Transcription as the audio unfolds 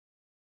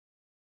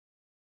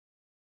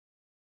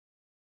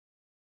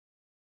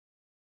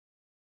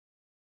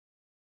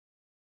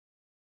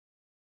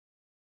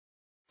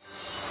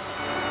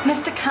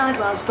Mr.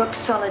 Cardwell's booked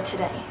solid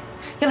today.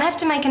 You'll have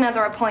to make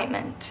another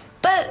appointment.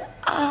 But,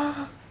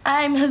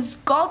 I'm his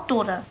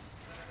goddaughter.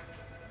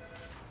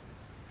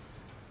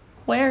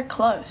 We're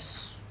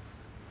close.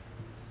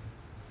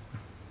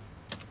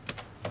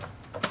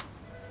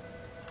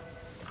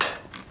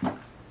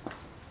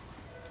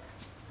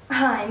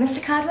 Hi,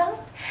 Mr.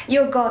 Cardwell.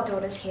 Your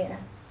goddaughter's here.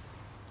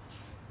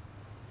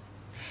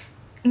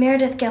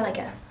 Meredith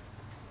Gallagher.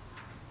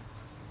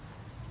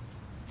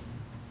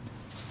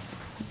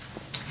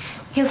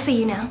 He'll see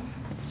you now.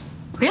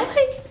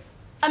 Really?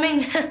 I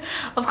mean,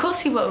 of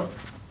course he will.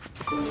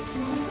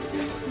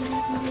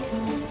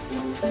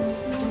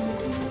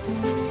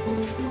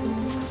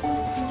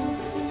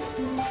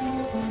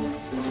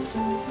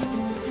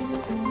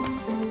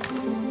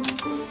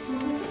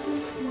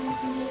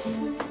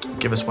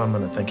 Give us 1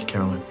 minute, thank you,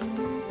 Caroline.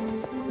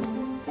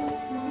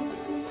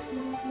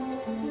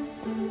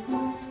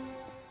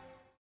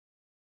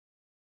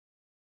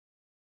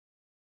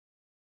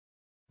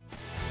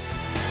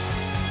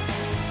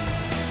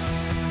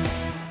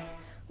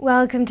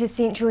 Welcome to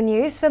Central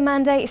News for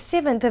Monday,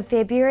 7th of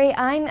February.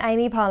 I'm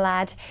Amy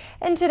Pollard.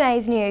 In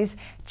today's news,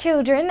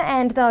 children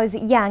and those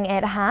young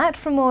at heart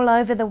from all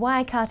over the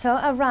Waikato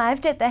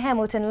arrived at the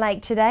Hamilton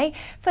Lake today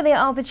for their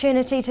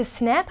opportunity to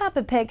snap up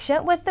a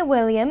picture with the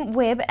William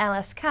Webb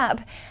Ellis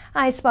Cup.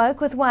 I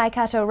spoke with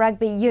Waikato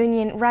Rugby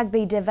Union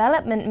Rugby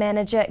Development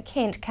Manager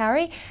Kent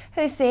Curry,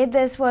 who said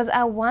this was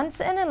a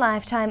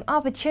once-in-a-lifetime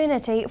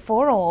opportunity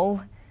for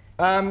all.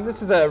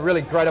 This is a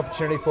really great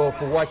opportunity for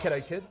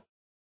Waikato kids.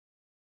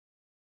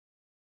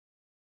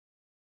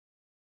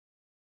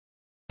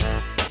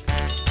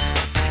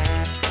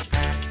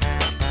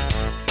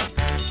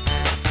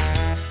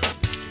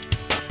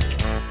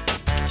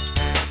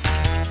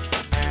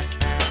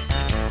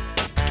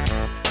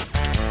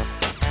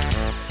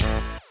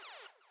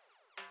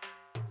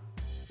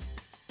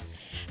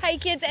 Hey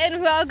kids,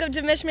 and welcome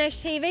to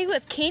Mishmash TV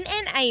with Ken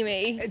and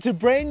Amy. It's a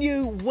brand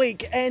new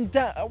week, and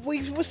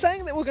we were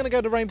saying that we're going to go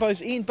to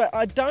Rainbow's End, but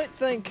I don't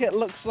think it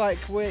looks like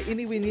we're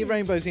anywhere near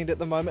Rainbow's End at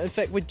the moment. In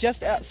fact, we're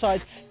just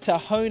outside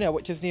Tahona,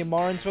 which is near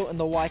Morrinsville in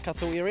the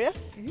Waikato area.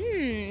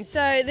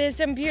 So there's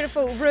some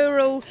beautiful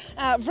rural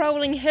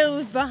rolling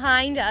hills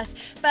behind us,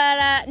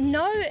 but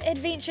no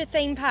adventure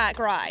theme park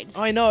rides.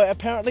 I know,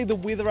 apparently the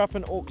weather up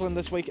in Auckland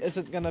this week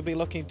isn't going to be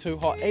looking too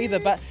hot either,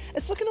 but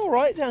it's looking all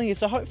right down here,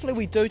 so hopefully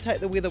we do take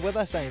the weather with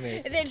us,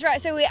 Amy. That's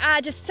right, so we are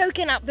just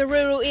soaking up the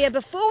rural air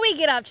before we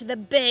get up to the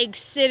big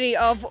city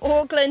of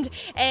Auckland,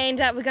 and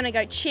we're going to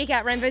go check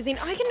out Rainbow's End.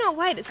 I cannot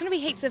wait, it's going to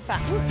be heaps of fun.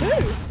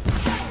 Woohoo!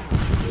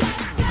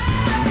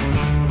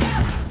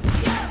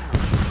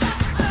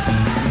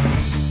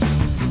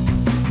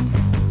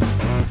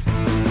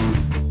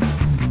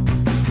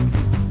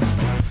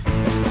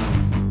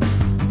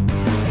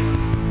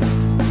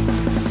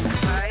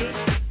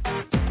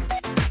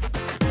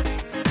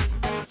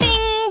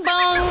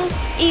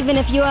 Even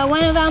if you are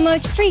one of our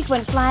most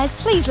frequent flyers,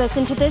 please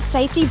listen to this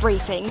safety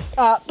briefing.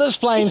 This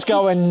plane's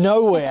going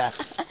nowhere.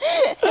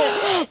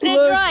 That's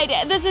right.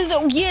 This is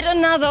yet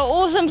another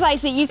awesome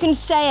place that you can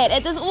stay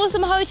at this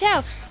awesome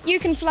hotel. You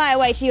can fly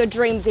away to your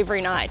dreams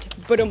every night.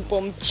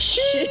 Ba-dum-bum.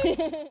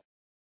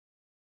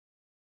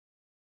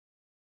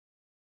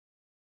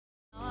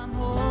 I'm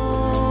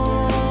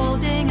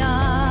holding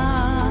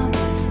up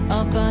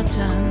a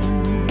button,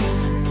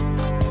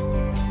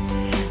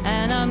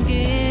 and I'm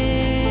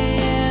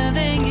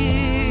giving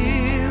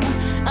you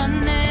a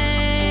name.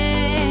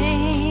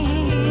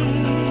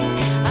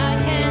 I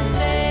can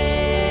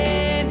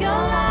save your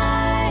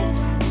life.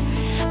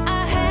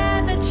 I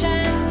had the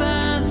chance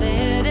but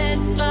let it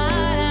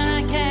slide, and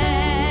I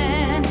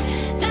can't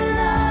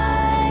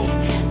deny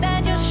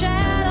that your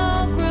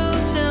shadow grew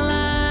till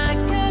I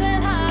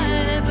couldn't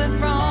hide it. But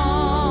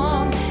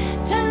from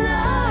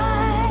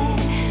tonight,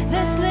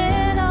 this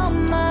little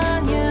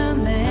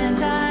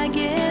monument I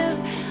give,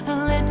 a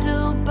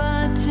little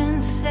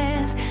button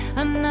says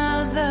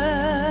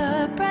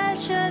another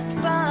precious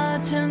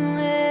button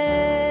lived.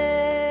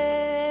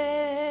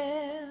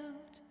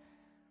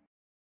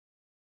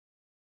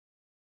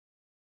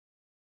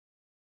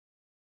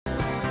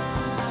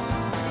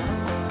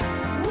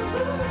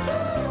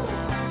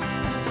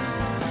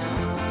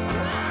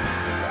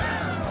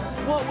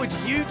 What would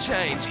you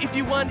change if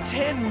you won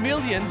 10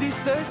 million this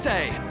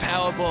Thursday?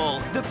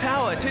 Powerball, the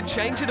power to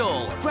change it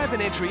all. Grab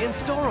an entry in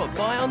store or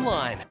buy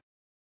online.